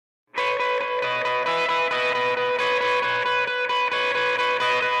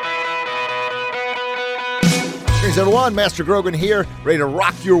Greetings, everyone. Master Grogan here, ready to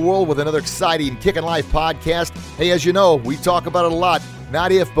rock your world with another exciting Kickin' Life podcast. Hey, as you know, we talk about it a lot.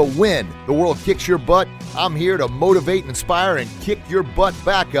 Not if, but when the world kicks your butt, I'm here to motivate, inspire, and kick your butt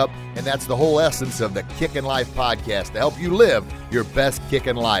back up. And that's the whole essence of the Kickin' Life podcast, to help you live your best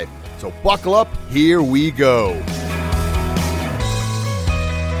kickin' life. So buckle up, here we go.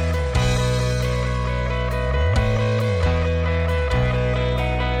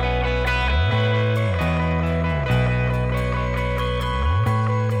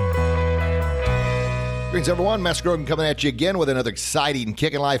 Greetings, everyone. Master Grogan coming at you again with another exciting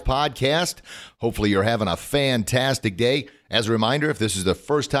Kickin' Life podcast. Hopefully you're having a fantastic day. As a reminder, if this is the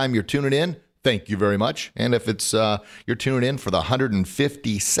first time you're tuning in, thank you very much. And if it's you're tuning in for the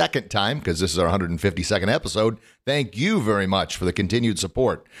 152nd time, because this is our 152nd episode, thank you very much for the continued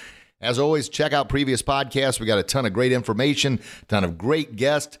support. As always, check out previous podcasts. We got a ton of great information, a ton of great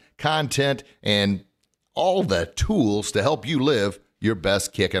guest content, and all the tools to help you live your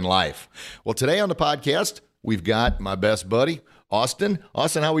best kickin' life. Well, today on the podcast, we've got my best buddy, Austin.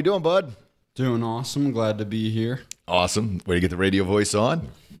 Austin, how we doing, bud? Doing awesome. Glad to be here. Awesome. Way to get the radio voice on.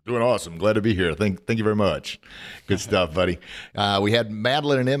 Doing awesome. Glad to be here. Thank you very much. Good stuff, buddy. We had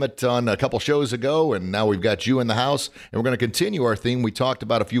Madeline and Emmett on a couple shows ago, and now we've got you in the house. And we're going to continue our theme we talked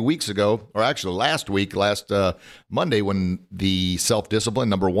about a few weeks ago, or actually last Monday, when the Self-Discipline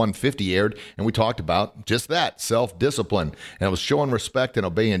number 150 aired, and we talked about just that, self-discipline. And it was showing respect and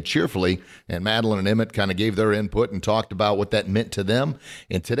obeying cheerfully. And Madeline and Emmett kind of gave their input and talked about what that meant to them.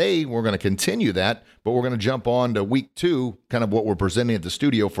 And today we're going to continue that, but we're going to jump on to week 2, kind of what we're presenting at the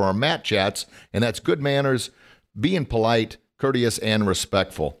studio for our Mat Chats, and that's good manners, being polite, courteous, and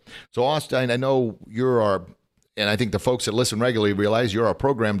respectful. So, Austin, I know and I think the folks that listen regularly realize you're our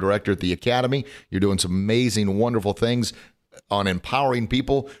program director at the Academy. You're doing some amazing, wonderful things on empowering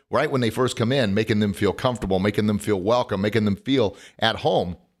people right when they first come in, making them feel comfortable, making them feel welcome, making them feel at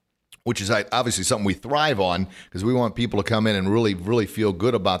home, which is obviously something we thrive on, because we want people to come in and really, really feel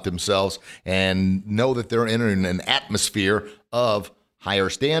good about themselves and know that they're entering an atmosphere of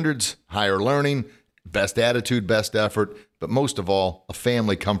higher standards, higher learning, best attitude, best effort, but most of all, a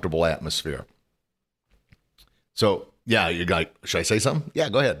family comfortable atmosphere. So, yeah, you're like, should I say something? Yeah,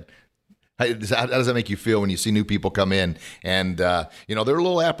 go ahead. How does that make you feel when you see new people come in? And, they're a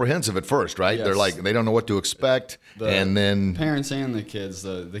little apprehensive at first, right? Yes. They're like, they don't know what to expect. And then parents and the kids,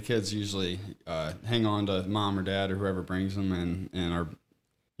 the kids usually hang on to mom or dad or whoever brings them and are,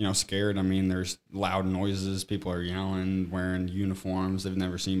 scared. I mean, there's loud noises. People are yelling, wearing uniforms they've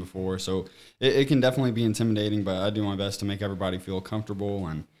never seen before. So it can definitely be intimidating, but I do my best to make everybody feel comfortable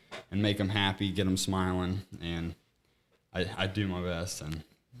and make them happy, get them smiling. And I do my best, and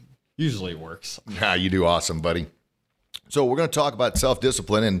usually it works. You do awesome, buddy. So we're going to talk about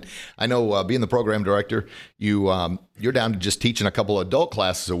self-discipline, and I know being the program director, you're down to just teaching a couple of adult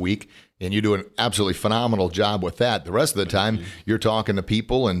classes a week, and you do an absolutely phenomenal job with that. The rest of the time, you're talking to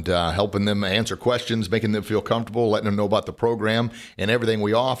people and helping them answer questions, making them feel comfortable, letting them know about the program and everything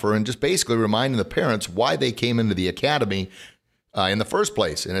we offer, and just basically reminding the parents why they came into the Academy in the first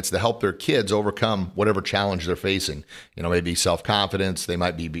place. And it's to help their kids overcome whatever challenge they're facing. Maybe self-confidence, they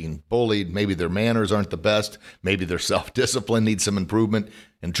might be being bullied, maybe their manners aren't the best, maybe their self-discipline needs some improvement.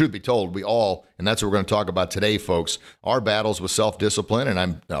 And truth be told, we all, and that's what we're going to talk about today, folks, our battles with self-discipline. And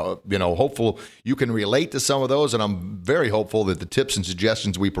I'm, hopeful you can relate to some of those. And I'm very hopeful that the tips and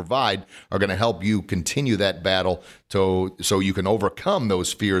suggestions we provide are going to help you continue that battle so you can overcome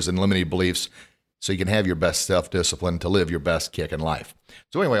those fears and limiting beliefs, so you can have your best self-discipline to live your best kickin' life.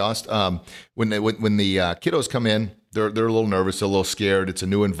 So anyway, Austin, when the kiddos come in, they're a little nervous, they're a little scared. It's a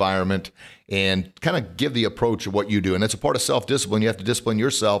new environment, and kind of give the approach of what you do. And that's a part of self-discipline. You have to discipline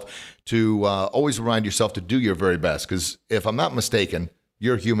yourself to always remind yourself to do your very best. Because if I'm not mistaken,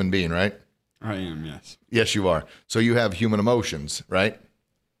 you're a human being, right? I am, yes. Yes, you are. So you have human emotions, right?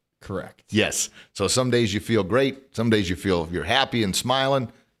 Correct. Yes. So some days you feel great. Some days you feel you're happy and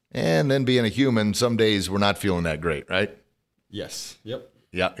smiling. And then being a human, some days we're not feeling that great, right? Yes. Yep.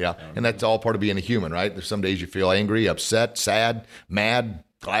 Yeah. And that's all part of being a human, right? There's some days you feel angry, upset, sad, mad,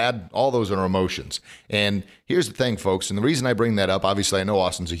 glad. All those are emotions. And here's the thing, folks. And the reason I bring that up, obviously I know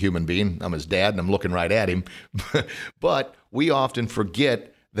Austin's a human being. I'm his dad, and I'm looking right at him. But we often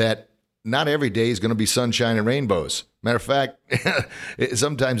forget that not every day is going to be sunshine and rainbows. Matter of fact,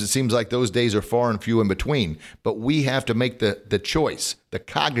 sometimes it seems like those days are far and few in between. But we have to make the choice, the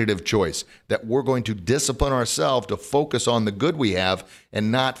cognitive choice, that we're going to discipline ourselves to focus on the good we have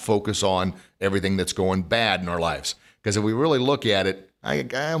and not focus on everything that's going bad in our lives. Because if we really look at it, I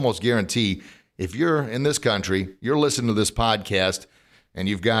almost guarantee if you're in this country, you're listening to this podcast, and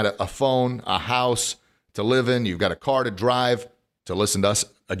you've got a phone, a house, to live in, you've got a car to drive, to listen to us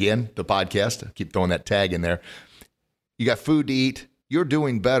again, the podcast. I keep throwing that tag in there. You got food to eat. You're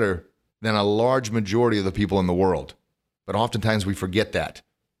doing better than a large majority of the people in the world. But oftentimes we forget that.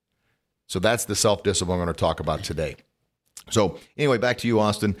 So that's the self-discipline I'm going to talk about today. So anyway, back to you,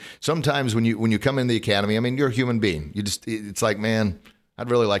 Austin. Sometimes when you come in the academy, I mean, you're a human being. It's like, man, I'd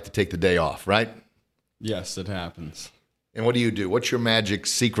really like to take the day off, right? Yes, it happens. And what do you do? What's your magic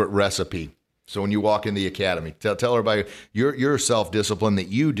secret recipe? So when you walk in the academy, tell everybody your self-discipline that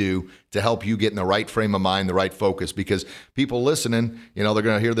you do to help you get in the right frame of mind, the right focus. Because people listening, they're going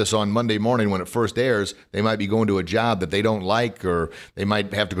to hear this on Monday morning when it first airs. They might be going to a job that they don't like, or they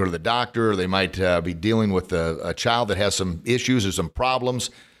might have to go to the doctor, or they might be dealing with a child that has some issues or some problems.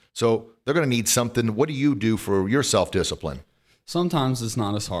 So they're going to need something. What do you do for your self-discipline? Sometimes it's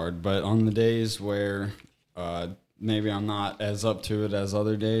not as hard, but on the days where maybe I'm not as up to it as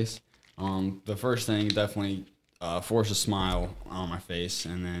other days, the first thing definitely force a smile on my face,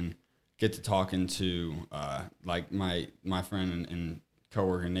 and then get to talking to like my friend and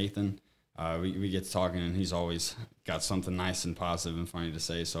coworker Nathan. We get to talking, and he's always got something nice and positive and funny to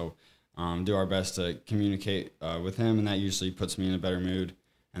say. So do our best to communicate with him, and that usually puts me in a better mood.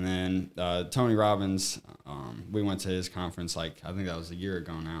 And then Tony Robbins, we went to his conference, I think that was a year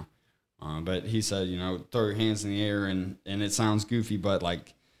ago now. But he said, throw your hands in the air, and it sounds goofy, but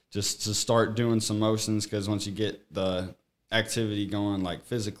just to start doing some motions, because once you get the activity going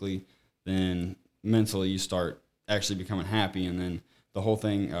physically, then mentally you start actually becoming happy. And then the whole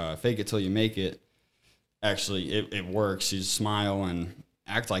thing, fake it till you make it, actually it works. You just smile and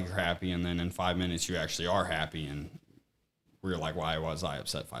act like you're happy, and then in 5 minutes you actually are happy, and we're like, why was I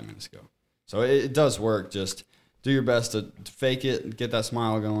upset 5 minutes ago? So it does work. Just do your best to fake it, get that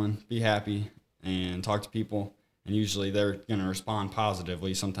smile going, be happy, and talk to people. And usually they're going to respond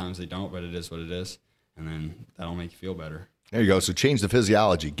positively. Sometimes they don't, but it is what it is. And then that'll make you feel better. There you go. So change the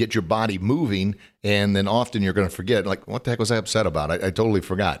physiology. Get your body moving, and then often you're going to forget, what the heck was I upset about? I totally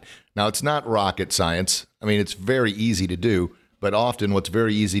forgot. Now, it's not rocket science. I mean, it's very easy to do, but often what's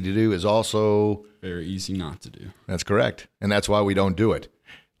very easy to do is also very easy not to do. That's correct. And that's why we don't do it.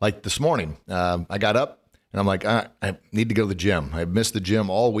 Like this morning, I got up, and I'm like, I need to go to the gym. I've missed the gym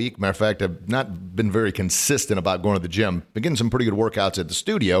all week. Matter of fact, I've not been very consistent about going to the gym. Been getting some pretty good workouts at the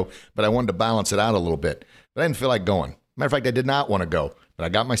studio, but I wanted to balance it out a little bit. But I didn't feel like going. Matter of fact, I did not want to go, but I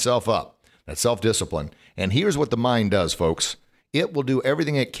got myself up. That's self-discipline. And here's what the mind does, folks. It will do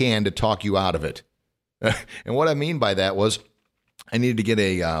everything it can to talk you out of it. And what I mean by that was I needed to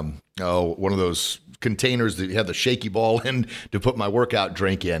get one of those containers that have the shaky ball in to put my workout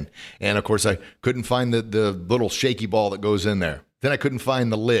drink in. And of course, I couldn't find the little shaky ball that goes in there. Then I couldn't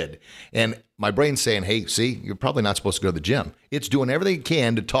find the lid. And my brain's saying, hey, see, you're probably not supposed to go to the gym. It's doing everything it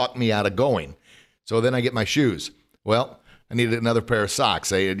can to talk me out of going. So then I get my shoes. Well, I needed another pair of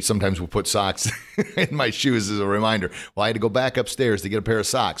socks. I sometimes will put socks in my shoes as a reminder. Well, I had to go back upstairs to get a pair of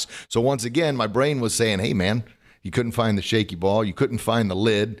socks. So once again, my brain was saying, hey, man, you couldn't find the shaky ball. You couldn't find the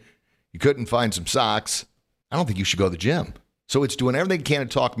lid. You couldn't find some socks. I don't think you should go to the gym. So it's doing everything it can to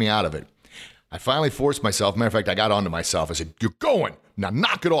talk me out of it. I finally forced myself. Matter of fact, I got onto myself. I said, you're going. Now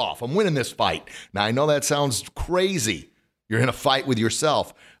knock it off. I'm winning this fight. Now, I know that sounds crazy. You're in a fight with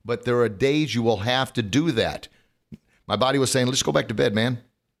yourself. But there are days you will have to do that. My body was saying, let's go back to bed, man.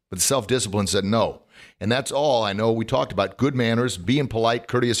 But the self-discipline said no. And that's all I know. We talked about good manners, being polite,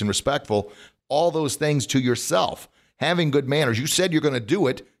 courteous, and respectful. All those things to yourself. Having good manners. You said you're going to do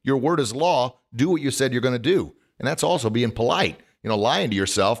it. Your word is law. Do what you said you're going to do. And that's also being polite. Lying to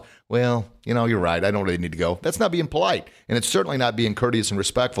yourself, well, you're right. I don't really need to go. That's not being polite. And it's certainly not being courteous and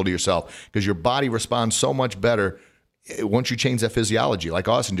respectful to yourself, because your body responds so much better once you change that physiology. Like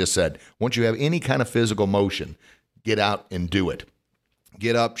Austin just said, once you have any kind of physical motion, get out and do it.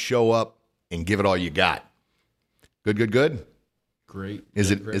 Get up, show up, and give it all you got. Good, good, good? Great. Is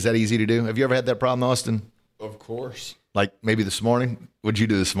that easy to do? Have you ever had that problem, Austin? Of course. Like maybe this morning? What'd you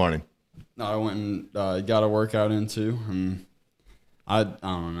do this morning? I went and got a workout in too, and I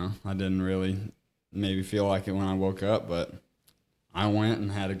don't know. I didn't really maybe feel like it when I woke up, but I went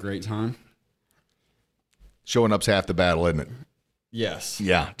and had a great time. Showing up's half the battle, isn't it? Yes.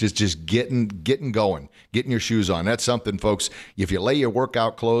 Yeah, just getting going, getting your shoes on. That's something, folks. If you lay your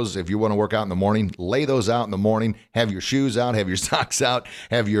workout clothes, if you want to work out in the morning, lay those out in the morning. Have your shoes out, have your socks out,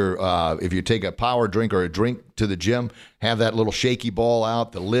 have your if you take a power drink or a drink to the gym, have that little shaky ball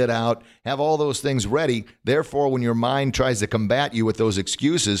out, the lid out, have all those things ready. Therefore, when your mind tries to combat you with those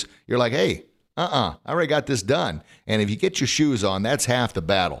excuses, you're like, hey, I already got this done. And if you get your shoes on, that's half the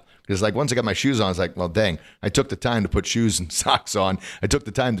battle. Because like once I got my shoes on, it's like, well, dang, I took the time to put shoes and socks on. I took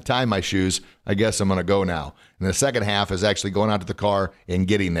the time to tie my shoes. I guess I'm going to go now. And the second half is actually going out to the car and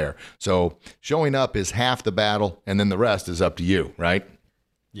getting there. So showing up is half the battle, and then the rest is up to you, right?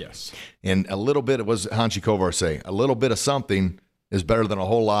 Yes. And a little bit, what does Hanshi Kovar say? A little bit of something is better than a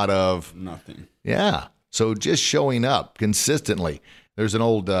whole lot of nothing. Yeah. So just showing up consistently. There's an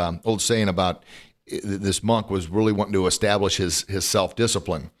old saying about this monk was really wanting to establish his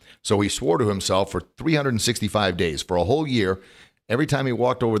self-discipline. So he swore to himself for 365 days, for a whole year, every time he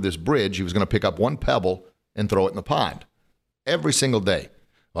walked over this bridge, he was going to pick up one pebble and throw it in the pond. Every single day.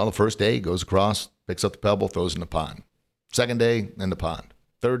 Well, the first day he goes across, picks up the pebble, throws it in the pond. Second day, in the pond.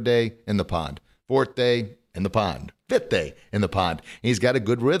 Third day, in the pond. Fourth day, in the pond. Fifth day, in the pond. And he's got a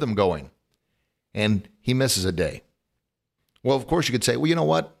good rhythm going. And he misses a day. Well, of course, you could say, well, you know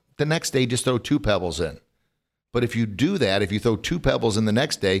what? The next day, just throw 2 pebbles in. But if you do that, if you throw 2 pebbles in the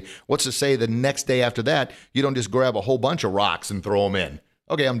next day, what's to say the next day after that, you don't just grab a whole bunch of rocks and throw them in?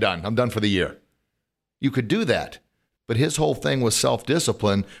 Okay, I'm done. I'm done for the year. You could do that. But his whole thing was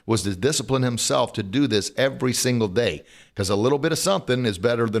self-discipline, was to discipline himself to do this every single day. Because a little bit of something is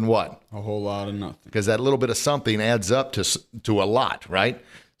better than what? A whole lot of nothing. Because that little bit of something adds up to a lot, right?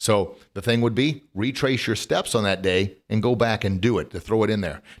 So the thing would be, retrace your steps on that day and go back and do it, to throw it in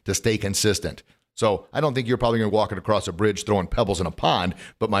there, to stay consistent. So I don't think you're probably going to walk across a bridge throwing pebbles in a pond.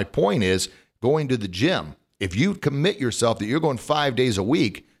 But my point is, going to the gym, if you commit yourself that you're going 5 days a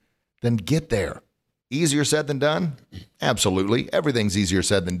week, then get there. Easier said than done? Absolutely. Everything's easier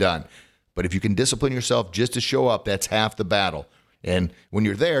said than done. But if you can discipline yourself just to show up, that's half the battle. And when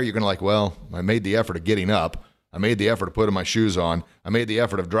you're there, you're going to like, well, I made the effort of getting up. I made the effort of putting my shoes on. I made the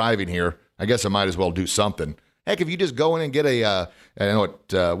effort of driving here. I guess I might as well do something. Heck, if you just go in and get I know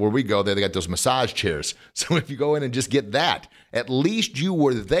where we go, they got those massage chairs. So if you go in and just get that, at least you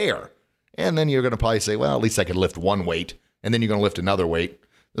were there. And then you're going to probably say, well, at least I could lift one weight. And then you're going to lift another weight.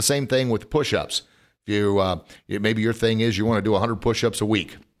 The same thing with push-ups. If you maybe your thing is you want to do 100 push-ups a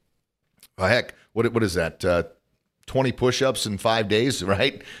week. Well, heck, what is that? 20 push-ups in 5 days,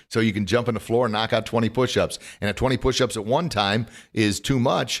 right? So you can jump on the floor and knock out 20 push-ups. And if 20 push-ups at one time is too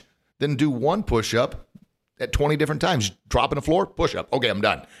much, then do one push-up at 20 different times. Drop on the floor, push-up. Okay, I'm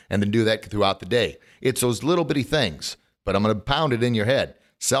done. And then do that throughout the day. It's those little bitty things, but I'm going to pound it in your head.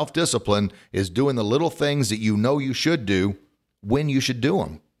 Self-discipline is doing the little things that you know you should do when you should do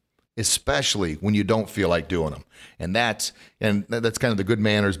them, especially when you don't feel like doing them. And that's kind of the good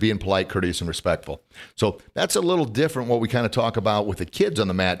manners, being polite, courteous, and respectful. So that's a little different what we kind of talk about with the kids on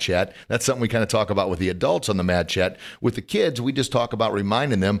the Mat Chat. That's something we kind of talk about with the adults on the Mat Chat. With the kids, we just talk about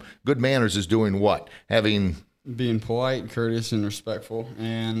reminding them good manners is doing what? Being polite, courteous, and respectful.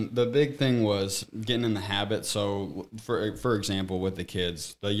 And the big thing was getting in the habit. So, for example, with the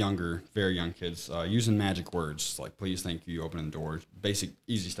kids, the younger, very young kids, using magic words like please, thank you, opening the door, basic,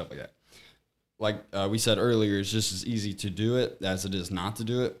 easy stuff like that. Like we said earlier, it's just as easy to do it as it is not to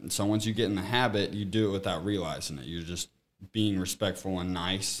do it. And so once you get in the habit, you do it without realizing it. You're just being respectful and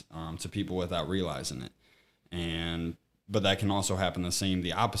nice to people without realizing it. But that can also happen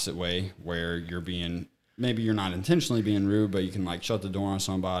the opposite way, where maybe you're not intentionally being rude, but you can like shut the door on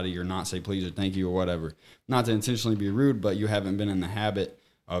somebody or not say please or thank you or whatever. Not to intentionally be rude, but you haven't been in the habit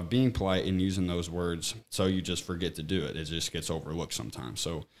of being polite and using those words, so you just forget to do it. It just gets overlooked sometimes.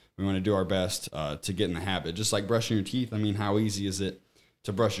 So we want to do our best to get in the habit. Just like brushing your teeth. I mean, how easy is it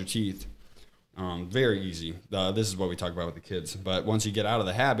to brush your teeth? Very easy. This is what we talk about with the kids. But once you get out of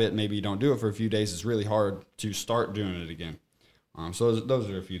the habit, maybe you don't do it for a few days, it's really hard to start doing it again. So those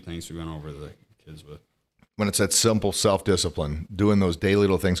are a few things we went over the kids with. When it's that simple self-discipline, doing those daily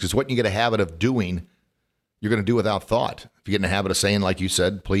little things. Because what you get a habit of doing, you're going to do without thought. If you get in a habit of saying, like you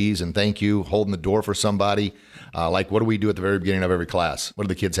said, please and thank you, holding the door for somebody, like what do we do at the very beginning of every class? What do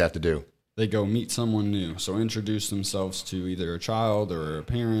the kids have to do? They go meet someone new. So introduce themselves to either a child or a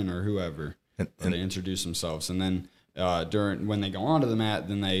parent or whoever. And they introduce themselves. And then when they go onto the mat,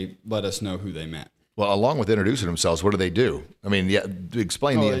 then they let us know who they met. Well, along with introducing themselves, what do? I mean, yeah,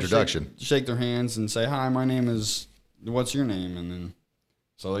 explain the introduction. Shake their hands and say, hi, my name is, what's your name? And then,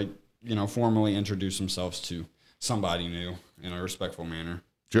 so they, formally introduce themselves to somebody new in a respectful manner.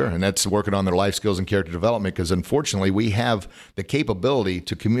 Sure, and that's working on their life skills and character development, because unfortunately we have the capability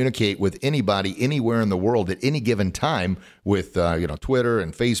to communicate with anybody anywhere in the world at any given time with Twitter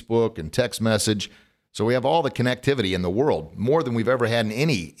and Facebook and text message. So we have all the connectivity in the world, more than we've ever had in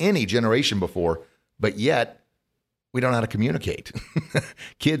any generation before. But yet, we don't know how to communicate.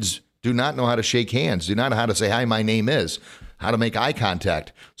 Kids do not know how to shake hands, do not know how to say, hi, my name is. how to make eye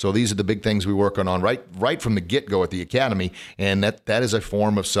contact. So these are the big things we work on right from the get-go at the academy, and that is a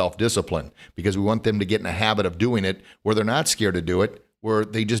form of self-discipline because we want them to get in a habit of doing it where they're not scared to do it, where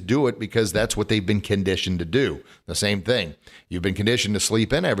they just do it because that's what they've been conditioned to do. The same thing. You've been conditioned to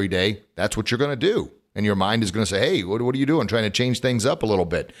sleep in every day. That's what you're going to do. And your mind is going to say, hey, what are you doing? Trying to change things up a little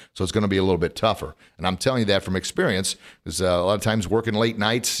bit. So it's going to be a little bit tougher. And I'm telling you that from experience because a lot of times working late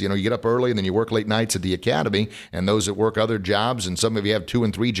nights, you get up early and then you work late nights at the academy. And those that work other jobs, and some of you have 2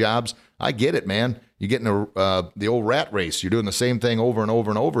 and 3 jobs, I get it, man. You get in the old rat race. You're doing the same thing over and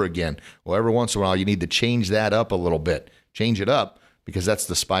over and over again. Well, every once in a while, you need to change that up a little bit. Change it up because that's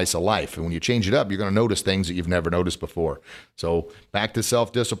the spice of life. And when you change it up, you're going to notice things that you've never noticed before. So back to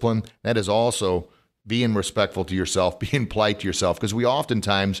self-discipline. That is also being respectful to yourself, being polite to yourself, because we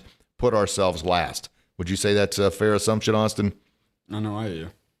oftentimes put ourselves last. Would you say that's a fair assumption, Austin? I know I do.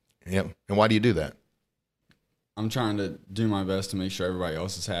 Yep. And why do you do that? I'm trying to do my best to make sure everybody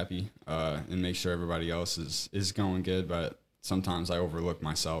else is happy and make sure everybody else is going good, but sometimes I overlook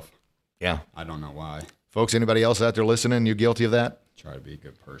myself. Yeah. I don't know why. Folks, anybody else out there listening, you guilty of that? Try to be a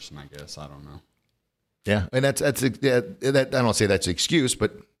good person, I guess. I don't know. Yeah. And that I don't say that's an excuse,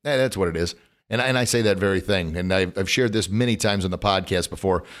 but that's what it is. And I say that very thing, and I've shared this many times on the podcast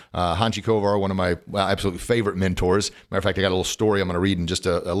before. Hanshi Kovar, one of my absolute favorite mentors. Matter of fact, I got a little story I'm going to read in just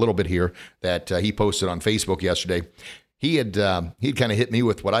a little bit here that he posted on Facebook yesterday. He'd kind of hit me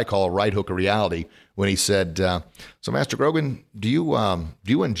with what I call a right hook of reality when he said, "So, Master Grogan, do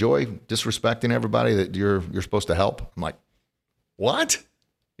you enjoy disrespecting everybody that you're supposed to help?" I'm like, "What?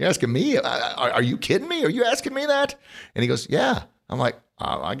 You're asking me? Are you kidding me? Are you asking me that?" And he goes, "Yeah." I'm like,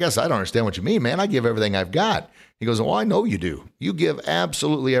 I guess I don't understand what you mean, man. I give everything I've got. He goes, well, I know you do. You give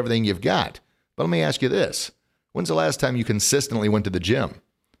absolutely everything you've got. But let me ask you this. When's the last time you consistently went to the gym?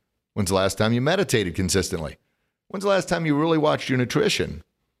 When's the last time you meditated consistently? When's the last time you really watched your nutrition?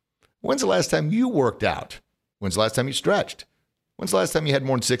 When's the last time you worked out? When's the last time you stretched? When's the last time you had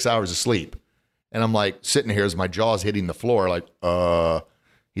more than 6 hours of sleep? And I'm like sitting here as my jaw's hitting the floor like,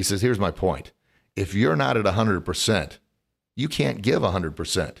 He says, here's my point. If you're not at 100%, you can't give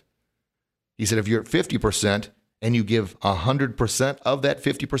 100%. He said, if you're at 50% and you give 100% of that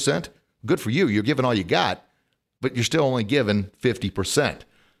 50%, good for you. You're giving all you got, but you're still only giving 50%.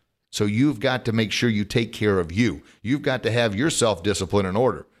 So you've got to make sure you take care of you. You've got to have your self-discipline in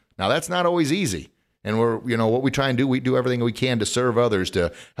order. Now, that's not always easy. And what we try and do, we do everything we can to serve others,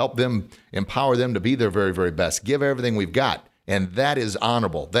 to help them, empower them to be their very, very best, give everything we've got. And that is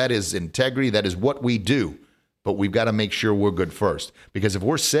honorable. That is integrity. That is what we do. But we've got to make sure we're good first. Because if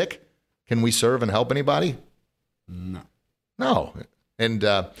we're sick, can we serve and help anybody? No. And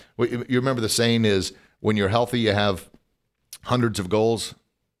you remember the saying is, when you're healthy, you have hundreds of goals.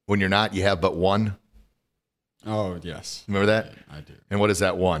 When you're not, you have but one. Oh, yes. Remember that? I do. And what is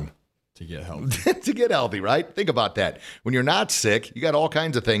that one? To get healthy. To get healthy, right? Think about that. When you're not sick, you got all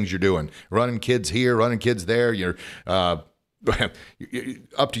kinds of things you're doing. Running kids here, running kids there. You're up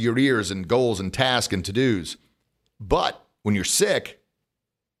to your ears in goals and tasks and to-dos. But when you're sick,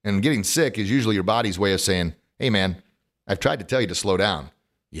 and getting sick is usually your body's way of saying, hey, man, I've tried to tell you to slow down.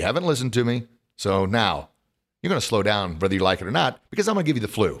 You haven't listened to me. So now you're going to slow down whether you like it or not, because I'm going to give you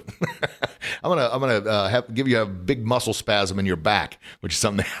the flu. I'm going to give you a big muscle spasm in your back, which is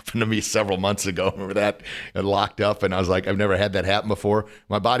something that happened to me several months ago. Remember that? I locked up, and I was like, I've never had that happen before.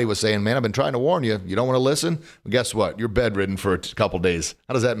 My body was saying, man, I've been trying to warn you. You don't want to listen? Well, guess what? You're bedridden for a couple days.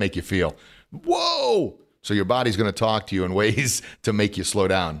 How does that make you feel? Whoa! So your body's going to talk to you in ways to make you slow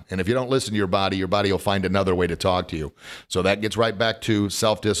down. And if you don't listen to your body will find another way to talk to you. So that gets right back to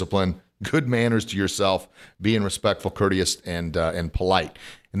self-discipline, good manners to yourself, being respectful, courteous, and polite.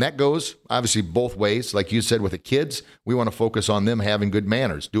 And that goes, obviously, both ways. Like you said, with the kids, we want to focus on them having good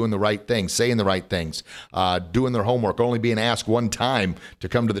manners, doing the right things, saying the right things, doing their homework, only being asked one time to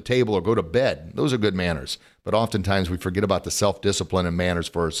come to the table or go to bed. Those are good manners. But oftentimes we forget about the self-discipline and manners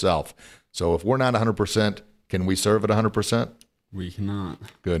for ourselves. So if we're not 100%, can we serve at 100%? We cannot.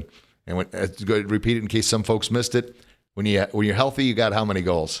 Good. And it's good. Repeat it in case some folks missed it. When you're healthy, you got how many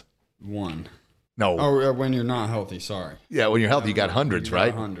goals? One. No. Oh, when you're not healthy, sorry. Yeah, when you're healthy, you got hundreds,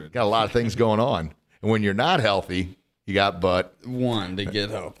 right? 100. Got a lot of things going on. And when you're not healthy, you got but one to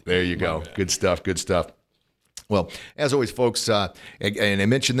get healthy. There you go. Good stuff. Good stuff. Well, as always, folks, and I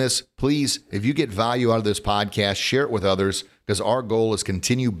mentioned this, please, if you get value out of this podcast, share it with others, because our goal is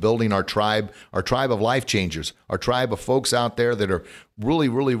continue building our tribe of life changers, our tribe of folks out there that are really,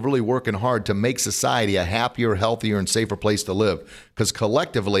 really, really working hard to make society a happier, healthier, and safer place to live. Because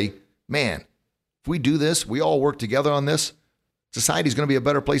collectively, man, if we do this, we all work together on this, society is going to be a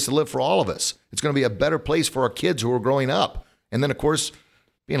better place to live for all of us. It's going to be a better place for our kids who are growing up. And then, of course,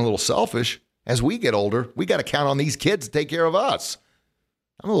 being a little selfish, as we get older, we got to count on these kids to take care of us.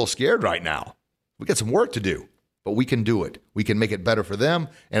 I'm a little scared right now. We got some work to do, but we can do it. We can make it better for them,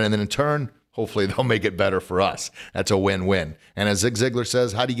 and then in turn, hopefully they'll make it better for us. That's a win-win. And as Zig Ziglar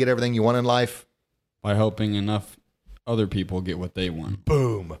says, how do you get everything you want in life? By helping enough other people get what they want.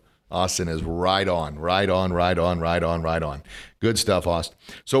 Boom. Austin is right on. Good stuff, Austin.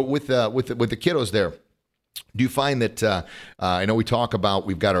 So with the kiddos there, do you find that, I know we talk about,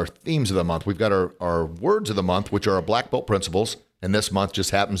 we've got our themes of the month, we've got our words of the month, which are our black belt principles, and this month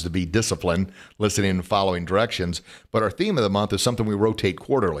just happens to be discipline, listening and following directions. But our theme of the month is something we rotate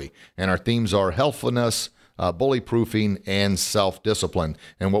quarterly, and our themes are healthfulness, bully proofing, and self-discipline.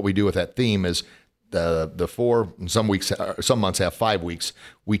 And what we do with that theme is the 4, some months have 5 weeks.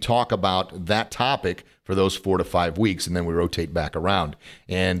 We talk about that topic for those 4 to 5 weeks, and then we rotate back around.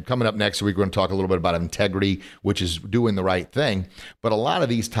 And coming up next week, we're going to talk a little bit about integrity, which is doing the right thing. But a lot of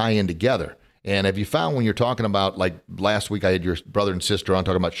these tie in together. And have you found when you're talking about, like last week I had your brother and sister on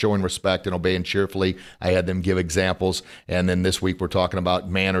talking about showing respect and obeying cheerfully. I had them give examples. And then this week we're talking about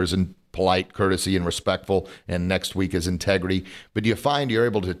manners and polite, courtesy, and respectful. And next week is integrity. But do you find you're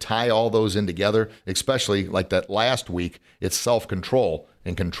able to tie all those in together, especially like that last week, it's self-control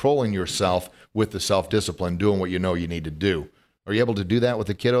and controlling yourself with the self-discipline, doing what you know you need to do. Are you able to do that with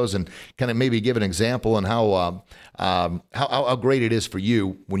the kiddos, and kind of maybe give an example on how great it is for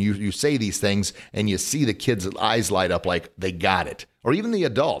you when you say these things and you see the kids' eyes light up like they got it, or even the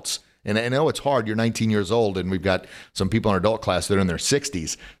adults? And I know it's hard. You're 19 years old, and we've got some people in our adult class that are in their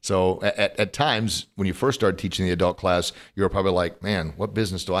 60s. So at times, when you first started teaching the adult class, you were probably like, man, what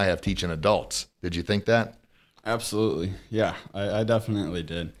business do I have teaching adults? Did you think that? Absolutely. Yeah, I definitely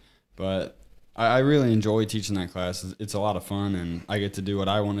did. But I really enjoy teaching that class. It's a lot of fun, and I get to do what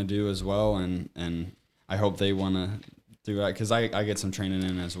I want to do as well, and I hope they want to do that because I get some training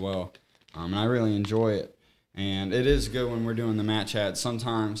in as well, and I really enjoy it. And it is good when we're doing the mat chat.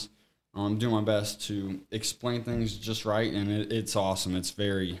 Sometimes I'm doing my best to explain things just right, and it's awesome. It's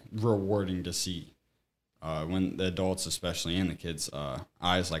very rewarding to see when the adults, especially, and the kids'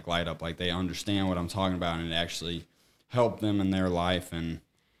 eyes like light up, like they understand what I'm talking about, and it actually helped them in their life and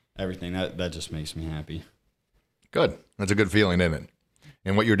everything. That just makes me happy. Good. That's a good feeling, isn't it?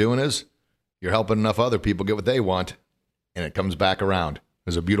 And what you're doing is you're helping enough other people get what they want, and it comes back around.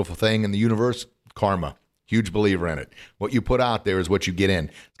 There's a beautiful thing in the universe, karma. Huge believer in it. What you put out there is what you get in.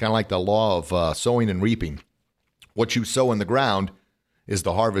 It's kind of like the law of sowing and reaping. What you sow in the ground is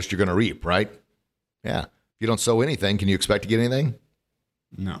the harvest you're going to reap, right? Yeah. If you don't sow anything, can you expect to get anything?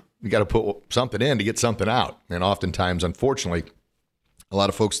 No. You got to put something in to get something out. And oftentimes, unfortunately, a lot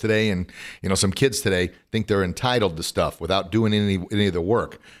of folks today, and some kids today, think they're entitled to stuff without doing any of the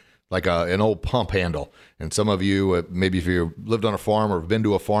work, like an old pump handle. And some of you, maybe if you lived on a farm or have been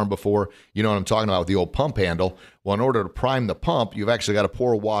to a farm before, you know what I'm talking about with the old pump handle. Well, in order to prime the pump, you've actually got to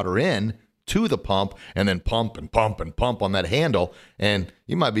pour water in to the pump and then pump and pump and pump on that handle. And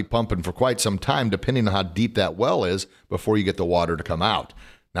you might be pumping for quite some time, depending on how deep that well is, before you get the water to come out.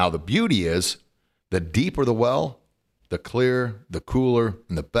 Now, the beauty is the deeper the well, the clearer, the cooler,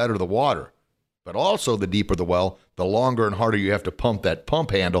 and the better the water. But also the deeper the well, the longer and harder you have to pump that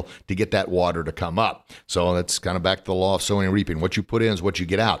pump handle to get that water to come up. So that's kind of back to the law of sowing and reaping. What you put in is what you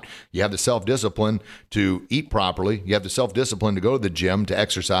get out. You have the self-discipline to eat properly. You have the self-discipline to go to the gym, to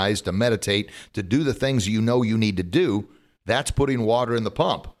exercise, to meditate, to do the things you know you need to do. That's putting water in the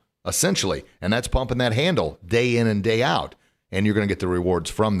pump, essentially. And that's pumping that handle day in and day out. And you're going to get the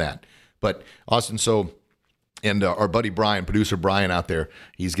rewards from that. But Austin, and our buddy Brian, producer Brian out there,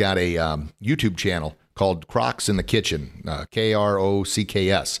 he's got a YouTube channel called Crocs in the Kitchen,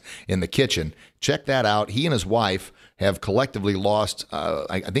 Krocks in the Kitchen. Check that out. He and his wife have collectively lost,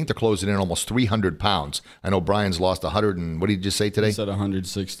 I think they're closing in almost 300 pounds. I know Brian's lost 100 and, what did you just say today? He said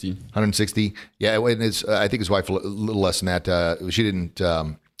 160. 160? Yeah, and I think his wife a little less than that. She didn't,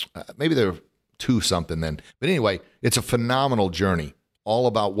 maybe they're 2-something then. But anyway, it's a phenomenal journey. All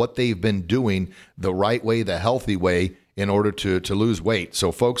about what they've been doing the right way, the healthy way, in order to lose weight.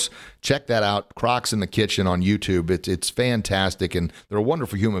 So, folks, check that out. Crocs in the Kitchen on YouTube. It's fantastic, and they're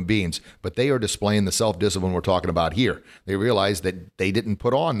wonderful human beings, but they are displaying the self-discipline we're talking about here. They realize that they didn't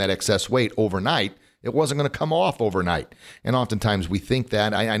put on that excess weight overnight. It wasn't going to come off overnight. And oftentimes we think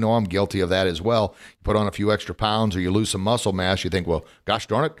that. I know I'm guilty of that as well. You put on a few extra pounds or you lose some muscle mass, you think, well, gosh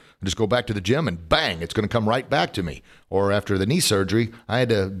darn it, I'll just go back to the gym and bang, it's going to come right back to me. Or after the knee surgery, I had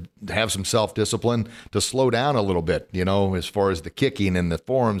to have some self-discipline to slow down a little bit, as far as the kicking and the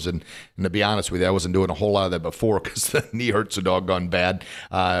forms. And to be honest with you, I wasn't doing a whole lot of that before because the knee hurt so doggone bad.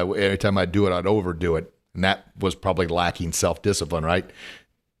 Every time I'd do it, I'd overdo it. And that was probably lacking self-discipline, right?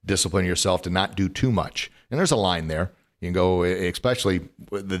 Discipline yourself to not do too much. And there's a line there. You can go, especially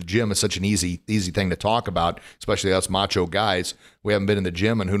the gym is such an easy thing to talk about, especially us macho guys. We haven't been in the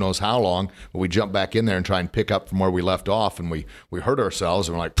gym in who knows how long, but we jump back in there and try and pick up from where we left off, and we hurt ourselves,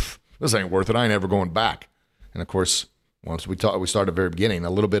 and we're like, this ain't worth it. I ain't ever going back. And of course, once we start at the very beginning, a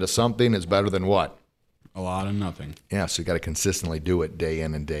little bit of something is better than what? A lot of nothing. Yeah, so you got to consistently do it day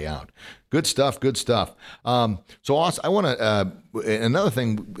in and day out. Good stuff, good stuff. So, Austin, I want to, another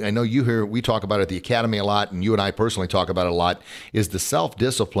thing I know we talk about at the Academy a lot, and you and I personally talk about it a lot, is the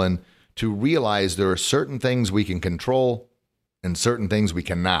self-discipline to realize there are certain things we can control and certain things we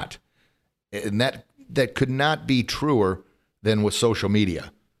cannot. And that could not be truer than with social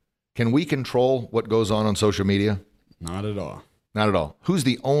media. Can we control what goes on social media? Not at all. Not at all. Who's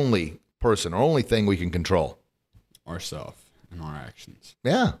the only person or only thing we can control? Ourselves and our actions.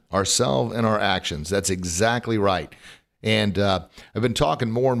 Yeah, ourselves and our actions. That's exactly right. And I've been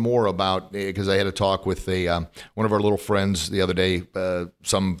talking more and more about, because I had a talk with one of our little friends the other day.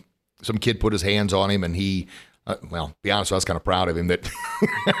 Some kid put his hands on him, and he, be honest, I was kind of proud of him that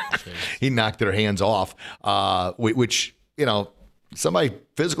he knocked their hands off, which, somebody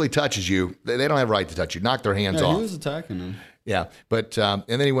physically touches you, they don't have a right to touch you. Knock their hands off. He was attacking him. Yeah, but and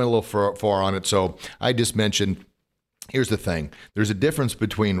then he went a little far on it. So I just mentioned, here's the thing. There's a difference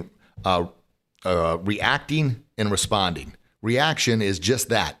between reacting and responding. Reaction is just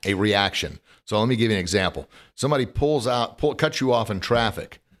that, a reaction. So let me give you an example. Somebody cuts you off in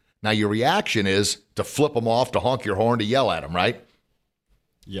traffic. Now your reaction is to flip them off, to honk your horn, to yell at them, right?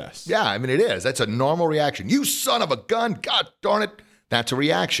 Yes. Yeah, I mean, it is. That's a normal reaction. You son of a gun, God darn it. That's a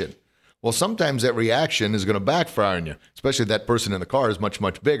reaction. Well, sometimes that reaction is going to backfire on you, especially if that person in the car is much,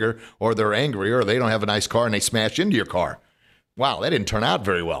 much bigger, or they're angry, or they don't have a nice car and they smash into your car. Wow, that didn't turn out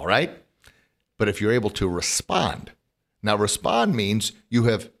very well, right? But if you're able to respond, now respond means you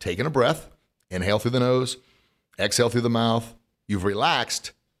have taken a breath, inhale through the nose, exhale through the mouth, you've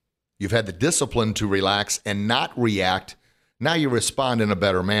relaxed, you've had the discipline to relax and not react. Now you respond in a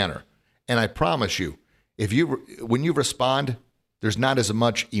better manner. And I promise you, when you respond, there's not as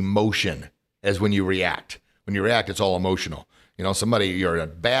much emotion as when you react. When you react, it's all emotional. You're in a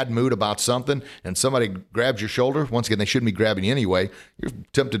bad mood about something, and somebody grabs your shoulder. Once again, they shouldn't be grabbing you anyway. You're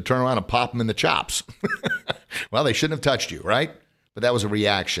tempted to turn around and pop them in the chops. Well, they shouldn't have touched you, right? But that was a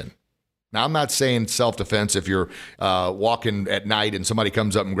reaction. Now, I'm not saying self-defense if you're walking at night and somebody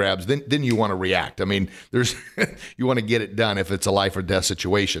comes up and grabs, then you want to react. I mean, you want to get it done if it's a life or death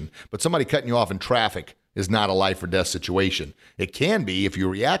situation. But somebody cutting you off in traffic is not a life or death situation. It can be if you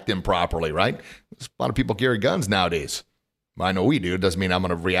react improperly, right? A lot of people carry guns nowadays. I know we do. It doesn't mean I'm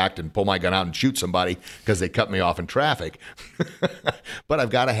going to react and pull my gun out and shoot somebody because they cut me off in traffic. But I've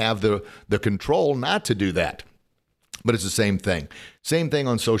got to have the control not to do that. But it's the same thing. Same thing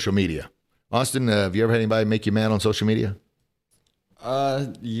on social media. Austin, have you ever had anybody make you mad on social media?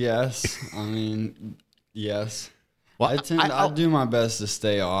 Yes. I mean, yes. Well, I do my best to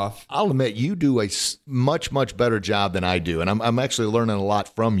stay off. I'll admit you do a much, much better job than I do, and I'm actually learning a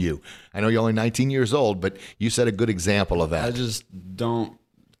lot from you. I know you're only 19 years old, but you set a good example of that. I just don't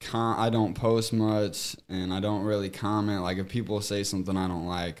post much, and I don't really comment. Like if people say something I don't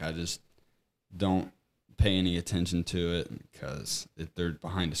like, I just don't pay any attention to it because if they're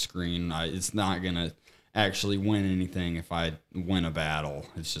behind a screen, it's not gonna actually win anything. If I win a battle,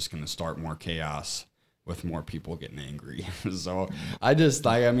 it's just gonna start more chaos with more people getting angry. So I just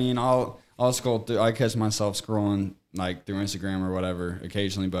I'll scroll through. I catch myself scrolling like through Instagram or whatever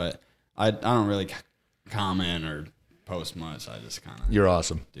occasionally, but I don't really comment or post much. I just kind of You're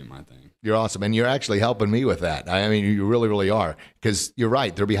awesome. Do my thing. You're awesome, and you're actually helping me with that. I mean, you really, really are, because you're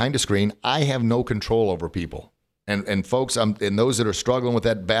right. They're behind a screen. I have no control over people, and folks, and those that are struggling with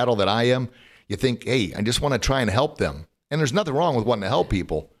that battle that I am. You think, hey, I just want to try and help them, and there's nothing wrong with wanting to help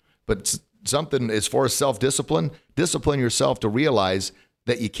people, but something as far as self-discipline, discipline yourself to realize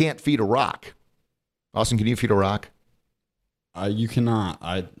that you can't feed a rock. Austin, can you feed a rock? You cannot.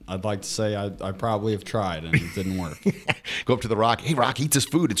 I'd like to say I probably have tried and it didn't work. Go up to the rock. Hey, rock, eat this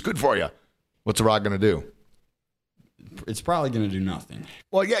food. It's good for you. What's the rock going to do? It's probably going to do nothing.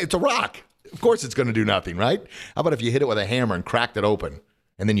 Well, yeah, it's a rock. Of course it's going to do nothing, right? How about if you hit it with a hammer and cracked it open,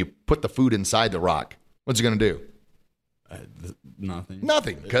 and then you put the food inside the rock? What's it going to do? Nothing.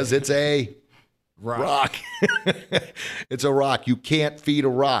 Nothing, because it's a rock. It's a rock. You can't feed a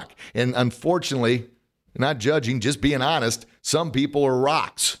rock. And unfortunately, not judging, just being honest, some people are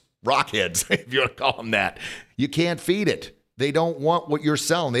rocks, rockheads, if you want to call them that. You can't feed it. They don't want what you're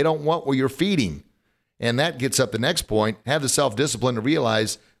selling. They don't want what you're feeding. And that gets up the next point. Have the self-discipline to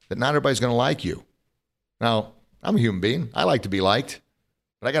realize that not everybody's going to like you. Now, I'm a human being. I like to be liked.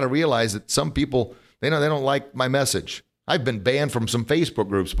 But I got to realize that some people, they don't like my message. I've been banned from some Facebook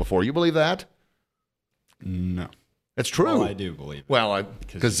groups before. You believe that? No. It's true. Well, I do believe it. Well,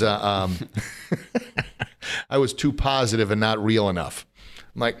 because I was too positive and not real enough.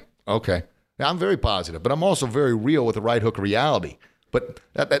 I'm like, okay. Now, I'm very positive, but I'm also very real with the right hook of reality. But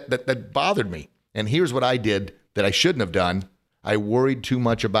that bothered me. And here's what I did that I shouldn't have done. I worried too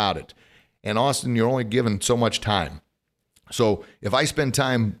much about it. And Austin, you're only given so much time. So if I spend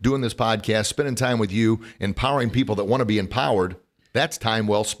time doing this podcast, spending time with you, empowering people that want to be empowered, that's time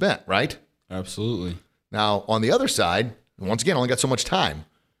well spent, right? Absolutely. Now, on the other side, once again, I only got so much time.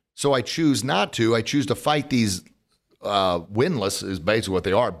 So I choose not to. I choose to fight these winless, is basically what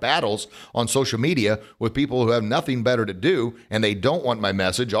they are, battles on social media with people who have nothing better to do, and they don't want my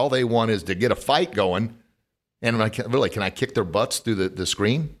message. All they want is to get a fight going. And can I kick their butts through the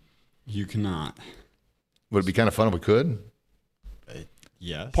screen? You cannot. Would it be kind of fun if we could?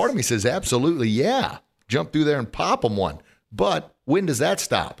 Yes. Part of me says absolutely, yeah. Jump through there and pop them one. But when does that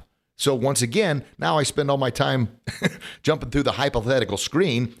stop? So once again, now I spend all my time jumping through the hypothetical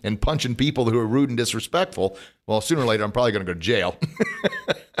screen and punching people who are rude and disrespectful. Well, sooner or later, I'm probably going to go to jail.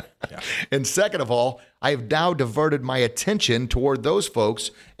 Yeah. And second of all, I have now diverted my attention toward those folks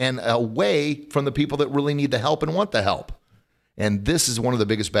and away from the people that really need the help and want the help. And this is one of the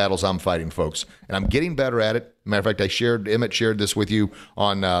biggest battles I'm fighting, folks. And I'm getting better at it. Matter of fact, Emmett shared this with you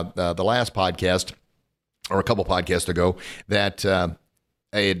on the last podcast, or a couple podcasts ago, that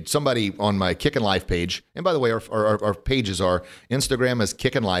I had somebody on my Kickin' Life page. And by the way, our pages are Instagram is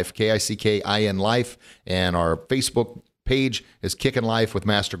Kickin' Life, Kickin Life, and our Facebook page is Kickin' Life with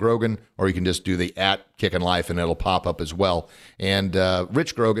Master Grogan, or you can just do the @Kickin' Life and it'll pop up as well. And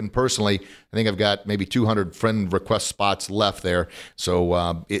Rich Grogan, personally, I think I've got maybe 200 friend request spots left there.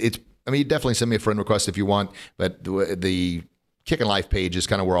 So you definitely send me a friend request if you want, but the Kickin' Life page is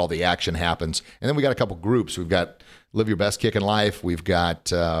kind of where all the action happens. And then we got a couple groups. We've got Live Your Best Kickin' Life. We've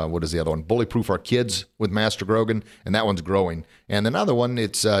got, what is the other one? Bullyproof Our Kids with Master Grogan, and that one's growing. And another one,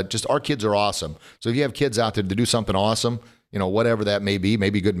 it's just Our Kids Are Awesome. So if you have kids out there to do something awesome, whatever that may be,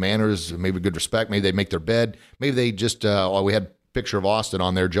 maybe good manners, maybe good respect, maybe they make their bed, maybe they just, we had a picture of Austin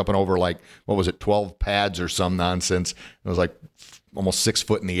on there jumping over 12 pads or some nonsense. It was like almost 6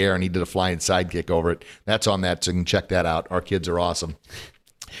 foot in the air, and he did a flying sidekick over it. That's on that, so you can check that out. Our Kids Are Awesome.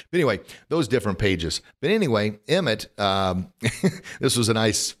 But anyway, those different pages. But anyway, Emmett, this was a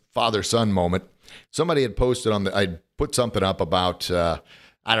nice father-son moment. Somebody had posted I put something up about, some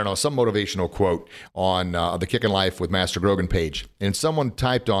motivational quote on the Kickin' Life with Master Grogan page. And someone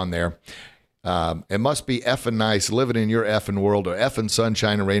typed on there, it must be effing nice living in your effing world or effing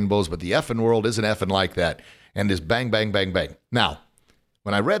sunshine and rainbows, but the effing world isn't effing like that. And just bang, bang, bang, bang. Now,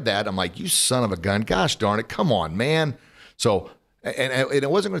 when I read that, I'm like, you son of a gun. Gosh darn it. Come on, man. So, and I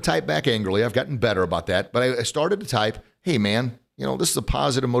wasn't going to type back angrily. I've gotten better about that. But I started to type, hey, man, this is a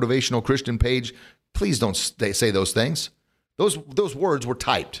positive, motivational Christian page. Please don't say those things. Those words were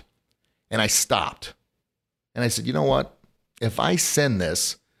typed. And I stopped. And I said, you know what? If I send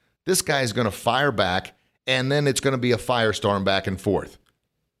this guy's going to fire back, and then it's going to be a firestorm back and forth.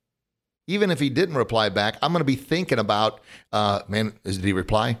 Even if he didn't reply back, I'm going to be thinking about, did he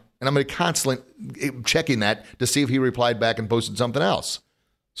reply? And I'm going to constantly checking that to see if he replied back and posted something else.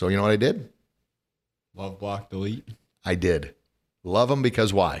 So you know what I did? Love, block, delete. I did. Love him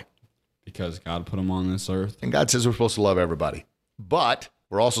because why? Because God put him on this earth. And God says we're supposed to love everybody. But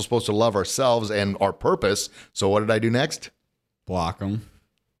we're also supposed to love ourselves and our purpose. So what did I do next? Block them.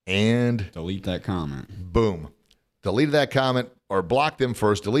 And delete that comment. Boom. Deleted that comment, or blocked them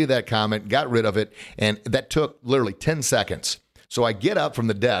first, deleted that comment, got rid of it, and that took literally 10 seconds. So I get up from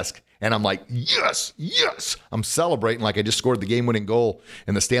the desk, and I'm like, yes, yes. I'm celebrating like I just scored the game-winning goal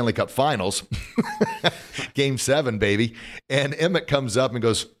in the Stanley Cup Finals. Game 7, baby. And Emmett comes up and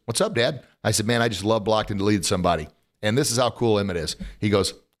goes, what's up, Dad? I said, man, I just love blocked and deleted somebody. And this is how cool Emmett is. He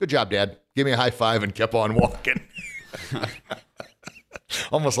goes, good job, Dad. Give me a high five and kept on walking.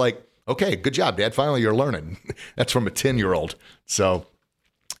 Almost like, okay, good job, Dad. Finally, you're learning. That's from a 10-year-old. So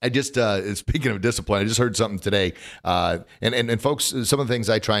I just, speaking of discipline, I just heard something today. And folks, some of the things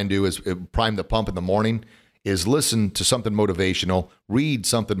I try and do is prime the pump in the morning, is listen to something motivational, read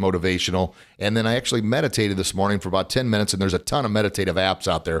something motivational. And then I actually meditated this morning for about 10 minutes, and there's a ton of meditative apps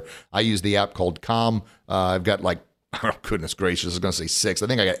out there. I use the app called Calm. I've got oh, goodness gracious, I was going to say 6. I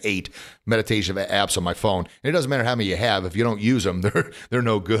think I got 8 meditation apps on my phone. And it doesn't matter how many you have. If you don't use them, they're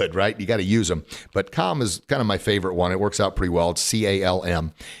no good, right? You got to use them. But Calm is kind of my favorite one. It works out pretty well. It's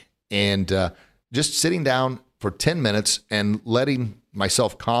CALM. And just sitting down for 10 minutes and letting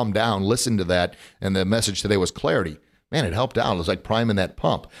myself calm down, listen to that. And the message today was clarity. Man, it helped out. It was like priming that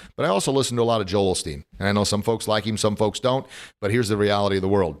pump. But I also listened to a lot of Joel Osteen. And I know some folks like him, some folks don't. But here's the reality of the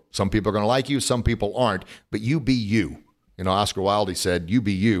world. Some people are going to like you, some people aren't. But you be you. You know, Oscar Wilde said, you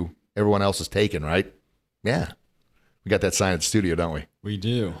be you. Everyone else is taken, right? Yeah. We got that sign at the studio, don't we? We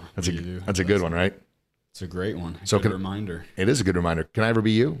do. That's a good one, right? It's a great one. So good reminder. It is a good reminder. Can I ever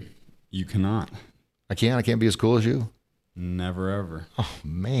be you? You cannot. I can't be as cool as you. Never, ever. Oh,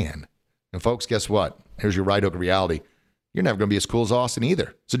 man. And folks, guess what? Here's your right hook of reality. You're never going to be as cool as Austin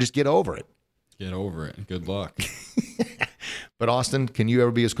either. So just get over it. Get over it. Good luck. But Austin, can you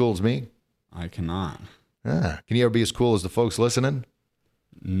ever be as cool as me? I cannot. Can you ever be as cool as the folks listening?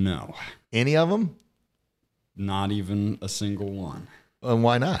 No. Any of them? Not even a single one. And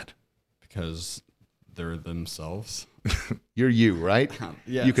why not? Because they're themselves. You're you, right?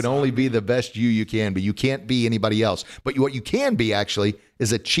 Yes, you can only be the best you can be. You can't be anybody else. But what you can be, actually,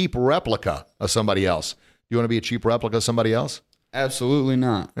 is a cheap replica of somebody else. You want to be a cheap replica of somebody else? Absolutely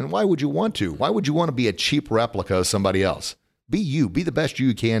not. And why would you want to? Why would you want to be a cheap replica of somebody else? Be you. Be the best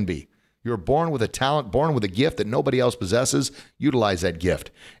you can be. You're born with a talent, born with a gift that nobody else possesses. Utilize that gift.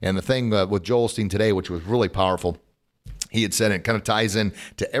 And the thing with Joel Osteen today, which was really powerful, he had said, and it kind of ties in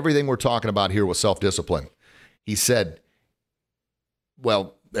to everything we're talking about here with self-discipline. He said,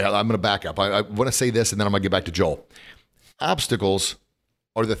 well, I'm going to back up. I want to say this, and then I'm going to get back to Joel. Obstacles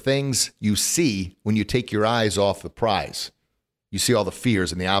are the things you see when you take your eyes off the prize. You see all the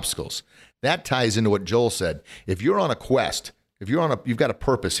fears and the obstacles. That ties into what Joel said. If you're on a quest, you've got a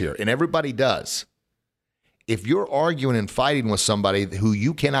purpose here, and everybody does. If you're arguing and fighting with somebody who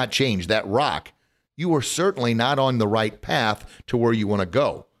you cannot change, that rock, you are certainly not on the right path to where you want to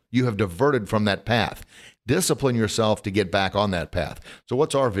go. You have diverted from that path. Discipline yourself to get back on that path. So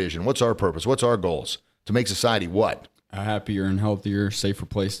what's our vision? What's our purpose? What's our goals? To make society what? A happier and healthier, safer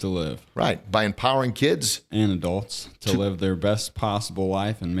place to live. Right. By empowering kids and adults to live their best possible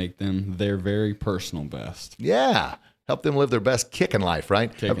life and make them their very personal best. Yeah. Help them live their best kicking life,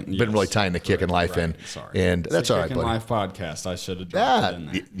 right? I've been really tying the kicking life in. Sorry. And that's all right, buddy. Kicking Life podcast. I should have dropped it in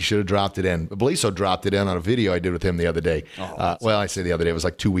there. You should have dropped it in. Beliso dropped it in on a video I did with him the other day. Well, I say the other day. It was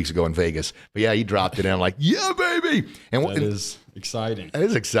like 2 weeks ago in Vegas. But yeah, he dropped it in. I'm like, yeah, baby. And that is exciting. It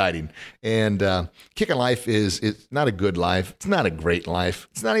is exciting. And kicking life is not a good life. It's not a great life.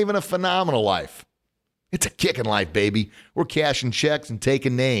 It's not even a phenomenal life. It's a kicking life, baby. We're cashing checks and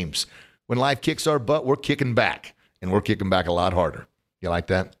taking names. When life kicks our butt, we're kicking back. And we're kicking back a lot harder. You like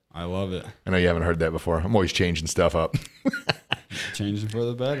that? I love it. I know you haven't heard that before. I'm always changing stuff up. Changing for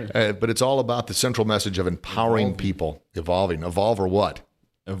the better. But it's all about the central message of empowering people. Evolving. Evolve or what?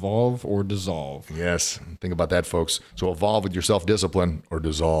 Evolve or dissolve. Yes. Think about that, folks. So evolve with your self-discipline or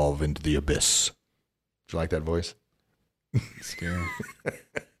dissolve into the abyss. Do you like that voice? Scary.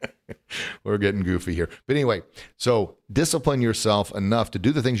 We're getting goofy here. But anyway, so discipline yourself enough to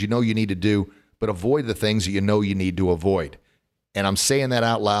do the things you know you need to do, but avoid the things that you know you need to avoid. And I'm saying that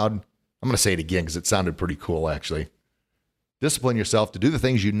out loud. I'm going to say it again because it sounded pretty cool, actually. Discipline yourself to do the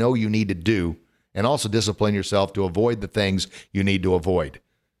things you know you need to do, and also discipline yourself to avoid the things you need to avoid.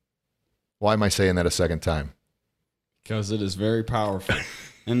 Why am I saying that a second time? Because it is very powerful.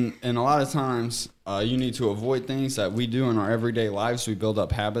 And a lot of times, you need to avoid things that we do in our everyday lives. We build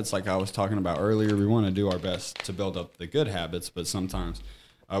up habits like I was talking about earlier. We want to do our best to build up the good habits, but sometimes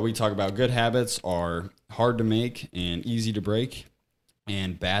we talk about good habits are hard to make and easy to break,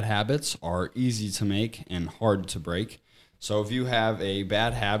 and bad habits are easy to make and hard to break. So if you have a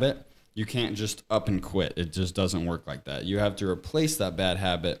bad habit, you can't just up and quit. It just doesn't work like that. You have to replace that bad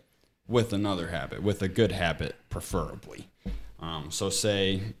habit with another habit, with a good habit, preferably. So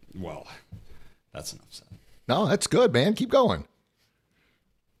say, well, that's enough said. No, that's good, man. Keep going.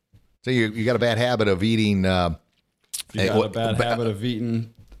 So you got a bad habit of eating. You got a bad habit of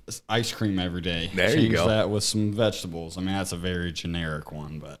eating ice cream every day. There Change you go. that with some vegetables. I mean, that's a very generic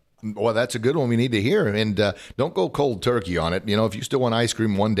one, but. Well, that's a good one we need to hear. And don't go cold turkey on it. You know, if you still want ice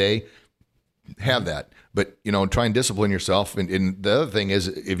cream one day, have that. But, you know, try and discipline yourself. And the other thing is,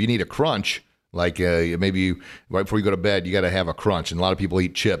 if you need a crunch, like maybe right before you go to bed, you got to have a crunch. And a lot of people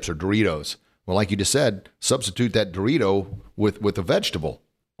eat chips or Doritos. Well, like you just said, substitute that Dorito with a vegetable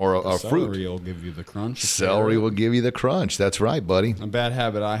or a fruit. Celery will give you the crunch. Celery will give you the crunch. That's right, buddy. A bad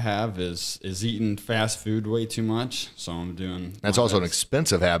habit I have is eating fast food way too much. So I'm doing. That's also an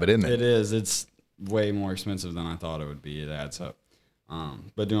expensive habit, isn't it? It is. It's way more expensive than I thought it would be. It adds up.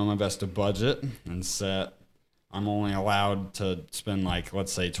 But doing my best to budget and set I'm only allowed to spend like,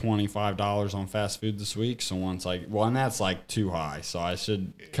 let's say $25 on fast food this week. So once and that's like too high. So I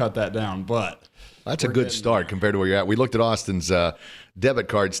should cut that down. But that's a good start compared to where you're at. We looked at Austin's debit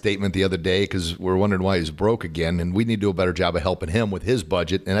card statement the other day because we're wondering why he's broke again, and we need to do a better job of helping him with his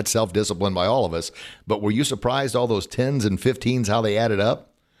budget, and that's self-discipline by all of us. But were you surprised all those 10s and 15s, how they added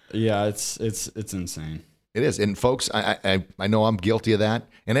up? Yeah, it's insane. It is. And folks, I know I'm guilty of that.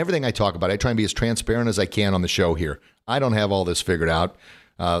 And everything I talk about, I try and be as transparent as I can on the show here. I don't have all this figured out.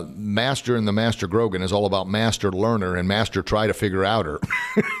 Master and the Master Grogan is all about master learner and master try to figure outer.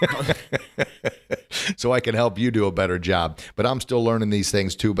 So I can help you do a better job. But I'm still learning these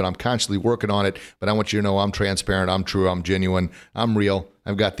things too, but I'm constantly working on it. But I want you to know I'm transparent, I'm true, I'm genuine, I'm real.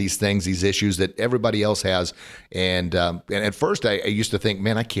 I've got these things, these issues that everybody else has. And at first I used to think,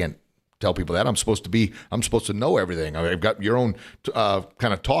 man, I can't tell people that. I'm supposed to know everything. I've got your own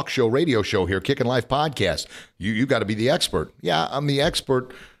kind of talk show, radio show here, Kickin' Life podcast. You got to be the expert. Yeah, I'm the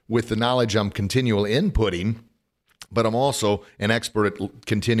expert with the knowledge I'm continually inputting, but I'm also an expert at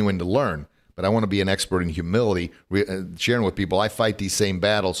continuing to learn. But I want to be an expert in humility, sharing with people. I fight these same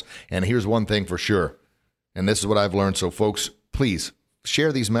battles, and here's one thing for sure, and this is what I've learned. So, folks, please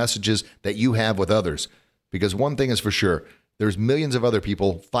share these messages that you have with others, because one thing is for sure, there's millions of other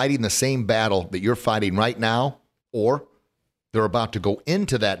people fighting the same battle that you're fighting right now, or they're about to go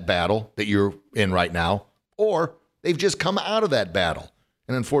into that battle that you're in right now, or they've just come out of that battle.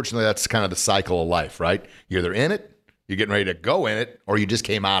 And unfortunately, that's kind of the cycle of life, right? You're either in it, you're getting ready to go in it, or you just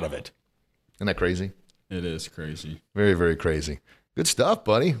came out of it. Isn't that crazy? It is crazy. Very, very crazy. Good stuff,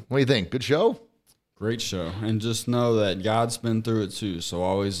 buddy. What do you think? Good show? Great show. And just know that God's been through it too. So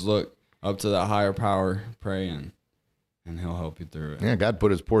always look up to that higher power, pray, and he'll help you through it. Yeah, God put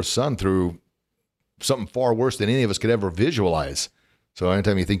his poor son through something far worse than any of us could ever visualize. So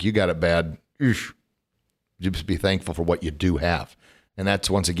anytime you think you got it bad, just be thankful for what you do have. And that's,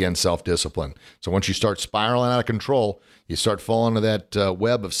 once again, self-discipline. So once you start spiraling out of control, you start falling into that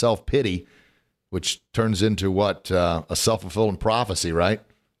web of self-pity, which turns into what? A self-fulfilling prophecy, right?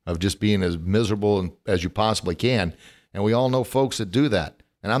 Of just being as miserable as you possibly can. And we all know folks that do that.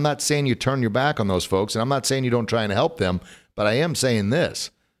 And I'm not saying you turn your back on those folks, and I'm not saying you don't try and help them, but I am saying this.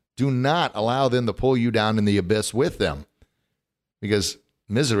 Do not allow them to pull you down in the abyss with them, because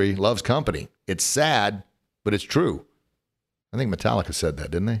misery loves company. It's sad, but it's true. I think Metallica said that,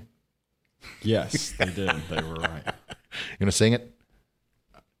 didn't they? Yes, they did. They were right. You going to sing it?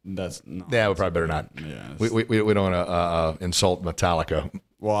 That's no. Yeah, we probably better not. Yeah, we don't want to insult Metallica.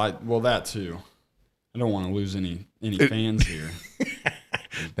 Well, that too. I don't want to lose any fans here.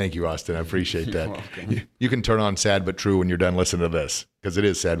 Thank you, Austin. I appreciate You're that. welcome. You can turn on Sad But True when you're done listening to this, because it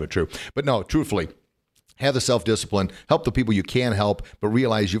is sad but true. But no, truthfully, have the self-discipline, help the people you can help, but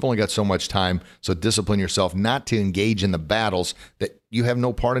realize you've only got so much time, so discipline yourself not to engage in the battles that you have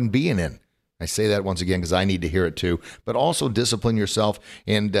no part in being in. I say that once again because I need to hear it too, but also discipline yourself.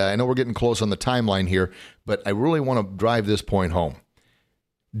 And I know we're getting close on the timeline here, but I really want to drive this point home.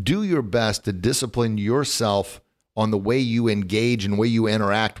 Do your best to discipline yourself on the way you engage and way you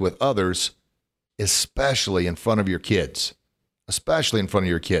interact with others, especially in front of your kids. Especially in front of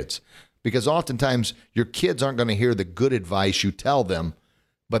your kids. Because oftentimes your kids aren't going to hear the good advice you tell them,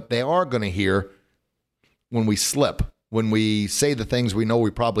 but they are going to hear when we slip, when we say the things we know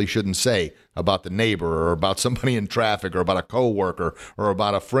we probably shouldn't say about the neighbor or about somebody in traffic or about a coworker or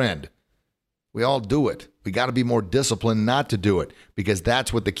about a friend. We all do it. We got to be more disciplined not to do it, because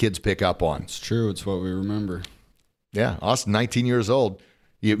that's what the kids pick up on. It's true. It's what we remember. Yeah, Austin, 19 years old.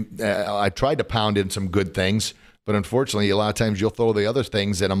 I tried to pound in some good things, but unfortunately, a lot of times you'll throw the other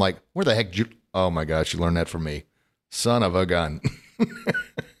things, and I'm like, where the heck did you? Oh my gosh, you learned that from me. Son of a gun.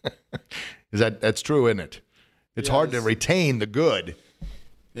 That's true, isn't it? It's hard to retain the good.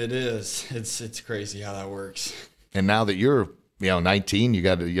 It is. It's crazy how that works. And now that you're 19, you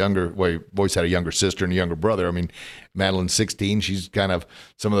got you've always had a younger sister and a younger brother. I mean, Madeline's 16. She's kind of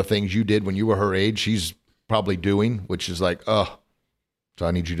some of the things you did when you were her age, she's probably doing, which is like, so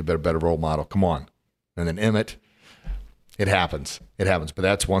I need you to be a better role model. Come on. And then Emmett, it happens. But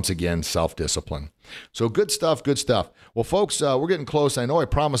that's, once again, self-discipline. So good stuff. Well, folks, we're getting close. I know I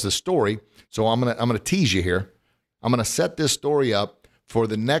promised a story, so I'm gonna tease you here. I'm gonna set this story up for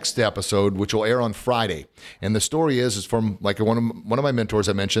the next episode, which will air on Friday. And the story is from like one of my mentors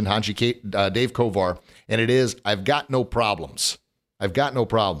I mentioned, Dave Kovar, and it is, I've got no problems. And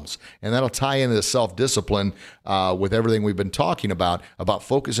that'll tie into the self-discipline with everything we've been talking about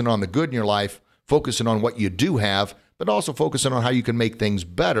focusing on the good in your life, focusing on what you do have, but also focusing on how you can make things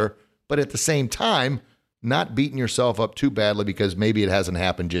better, but at the same time, not beating yourself up too badly because maybe it hasn't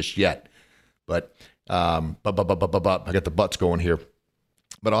happened just yet. But But I got the butts going here.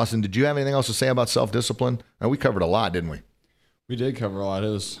 But Austin, did you have anything else to say about self-discipline? We covered a lot, didn't we? We did cover a lot. It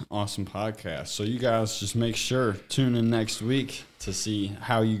was an awesome podcast. So you guys just make sure, tune in next week to see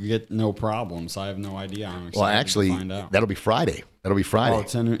how you get no problems. I have no idea. I'm excited to find out. That'll be Friday. Oh,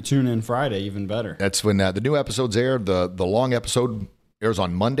 tune in Friday, even better. That's when the new episodes air. The long episode airs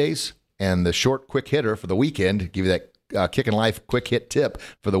on Mondays, and the short quick hitter for the weekend, give you that Kickin' Life quick hit tip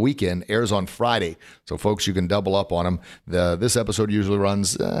for the weekend, airs on Friday. So, folks, you can double up on them. This episode usually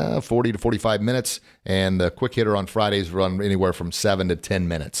runs 40 to 45 minutes, and the quick hitter on Fridays run anywhere from 7 to 10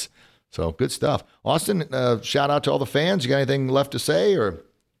 minutes. So, good stuff. Austin, shout out to all the fans. You got anything left to say? Or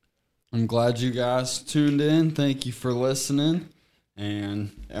I'm glad you guys tuned in. Thank you for listening.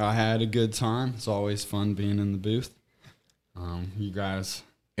 And I had a good time. It's always fun being in the booth. You guys...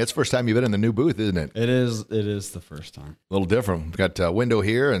 It's the first time you've been in the new booth, isn't it? It is the first time. A little different. We've got a window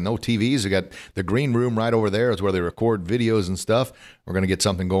here and no TVs. We got the green room right over there is where they record videos and stuff. We're going to get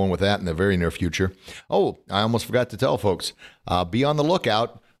something going with that in the very near future. Oh, I almost forgot to tell folks, be on the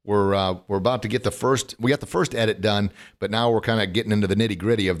lookout. We're about to get we got the first edit done, but now we're kind of getting into the nitty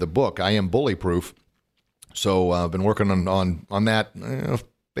gritty of the book. I Am Bully Proof. So I've been working on that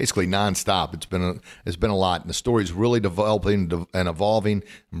basically nonstop. It's been a lot, and the story's really developing and evolving.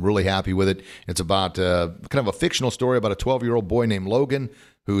 I'm really happy with it. It's about kind of a fictional story about a 12-year-old boy named Logan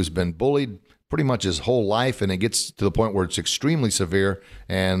who's been bullied pretty much his whole life, and it gets to the point where it's extremely severe.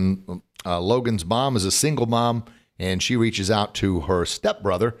 And Logan's mom is a single mom, and she reaches out to her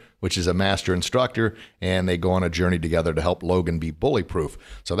stepbrother, which is a master instructor, and they go on a journey together to help Logan be bully-proof.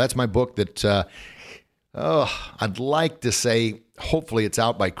 So that's my book that I'd like to say hopefully it's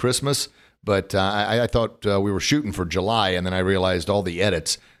out by Christmas, but I thought we were shooting for July, and then I realized all the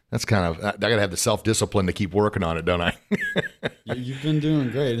edits. That's kind of, I got to have the self-discipline to keep working on it, don't I? You've been doing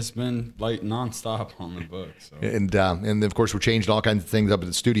great. It's been like nonstop on the book. So. And of course, we're changing all kinds of things up at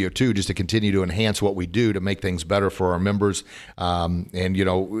the studio too, just to continue to enhance what we do to make things better for our members. And you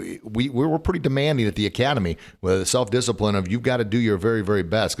know, we're pretty demanding at the Academy with the self-discipline of you've got to do your very, very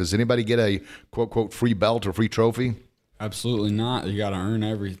best. Because anybody get a quote free belt or free trophy? Absolutely not. You got to earn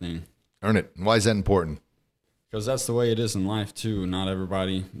everything. Earn it. Why is that important? Because that's the way it is in life, too. Not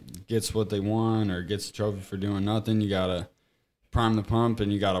everybody gets what they want or gets a trophy for doing nothing. You got to prime the pump,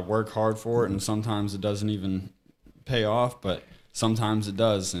 and you got to work hard for it, and sometimes it doesn't even pay off, but sometimes it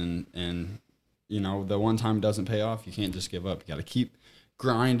does. And you know, the one time it doesn't pay off, you can't just give up. You got to keep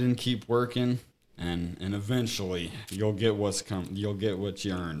grinding, keep working, and eventually you'll get you'll get what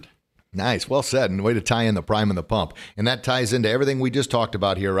you earned. Nice. Well said. And way to tie in the prime and the pump. And that ties into everything we just talked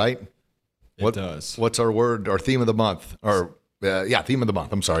about here, right? It does. What's our theme of the month? Theme of the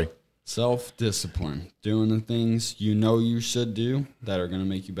month. I'm sorry. Self-discipline. Doing the things you know you should do that are going to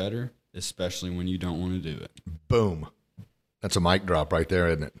make you better, especially when you don't want to do it. Boom. That's a mic drop right there,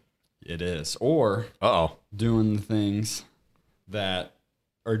 isn't it? It is. Or doing the things that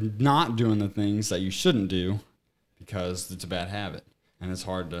are not doing the things that you shouldn't do because it's a bad habit. And it's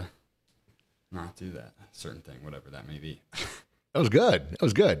hard to not do that certain thing, whatever that may be. That was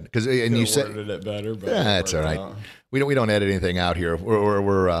good. Because you said it better, but yeah, that's all right. We don't edit anything out here.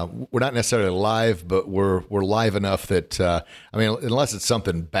 We're not necessarily live, but we're live enough that unless it's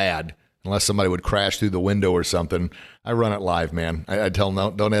something bad, unless somebody would crash through the window or something, I run it live, man. I tell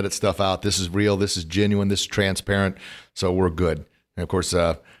them don't edit stuff out. This is real. This is genuine. This is transparent. So we're good. And of course,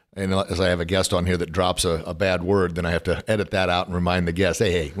 and as I have a guest on here that drops a bad word, then I have to edit that out and remind the guest,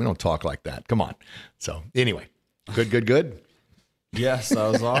 hey, we don't talk like that. Come on. So anyway, good. Yes, that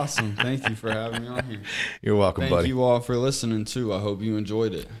was awesome. Thank you for having me on here. You're welcome, buddy. Thank you all for listening, too. I hope you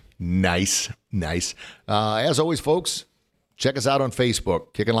enjoyed it. Nice. As always, folks, check us out on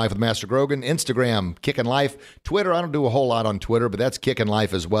Facebook, Kickin' Life with Master Grogan, Instagram, Kickin' Life, Twitter. I don't do a whole lot on Twitter, but that's Kickin'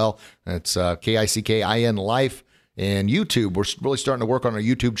 Life as well. That's KICKIN Life. And YouTube, we're really starting to work on our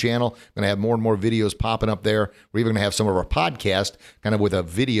YouTube channel. Going to have more and more videos popping up there. We're even going to have some of our podcast kind of with a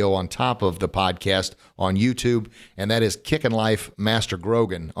video on top of the podcast on YouTube. And that is Kickin' Life Master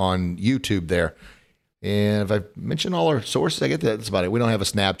Grogan on YouTube there. And if I mention all our sources, I get that. That's about it. We don't have a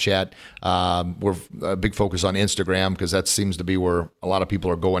Snapchat. We're a big focus on Instagram because that seems to be where a lot of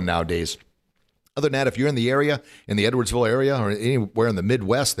people are going nowadays. Other than that, if you're in the area, in the Edwardsville area or anywhere in the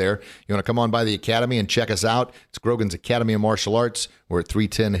Midwest there, you want to come on by the Academy and check us out. It's Grogan's Academy of Martial Arts. We're at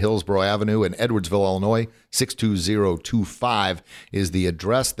 310 Hillsborough Avenue in Edwardsville, Illinois. 62025 is the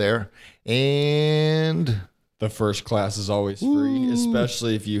address there. And the first class is always free,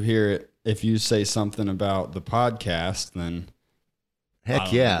 especially if you hear it. If you say something about the podcast, then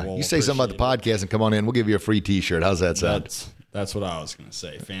heck yeah. You say something about the podcast and come on in. We'll give you a free T-shirt. How's that sound? That's what I was going to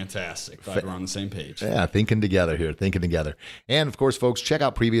say. Fantastic. Glad we're on the same page. Yeah, thinking together here, thinking together. And, of course, folks, check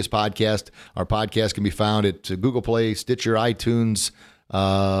out previous podcasts. Our podcast can be found at Google Play, Stitcher, iTunes,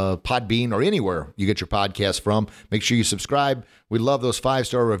 Podbean, or anywhere you get your podcast from. Make sure you subscribe. We love those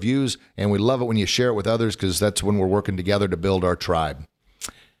 5-star reviews, and we love it when you share it with others because that's when we're working together to build our tribe.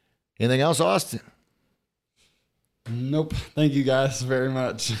 Anything else, Austin? Nope. Thank you guys very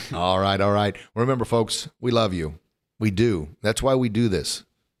much. All right. Remember, folks, we love you. We do. That's why we do this.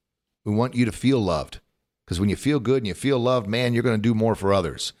 We want you to feel loved. Because when you feel good and you feel loved, man, you're going to do more for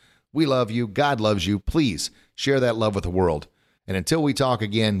others. We love you. God loves you. Please share that love with the world. And until we talk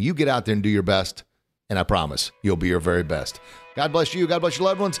again, you get out there and do your best. And I promise you'll be your very best. God bless you. God bless your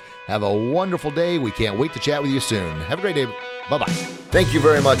loved ones. Have a wonderful day. We can't wait to chat with you soon. Have a great day. Bye-bye. Thank you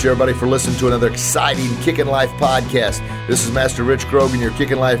very much, everybody, for listening to another exciting Kickin' Life podcast. This is Master Rich Grogan, your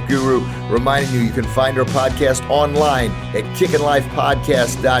Kickin' Life guru, reminding you can find our podcast online at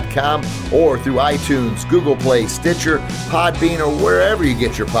kickinlifepodcast.com or through iTunes, Google Play, Stitcher, Podbean, or wherever you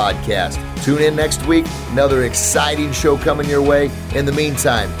get your podcast. Tune in next week. Another exciting show coming your way. In the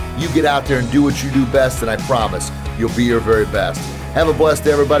meantime, you get out there and do what you do best, and I promise you'll be your very best. Have a blessed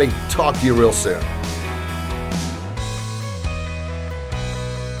day, everybody. Talk to you real soon.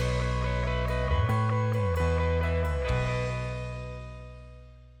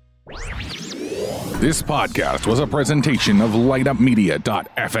 This podcast was a presentation of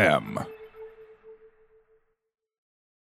LightUpMedia.fm.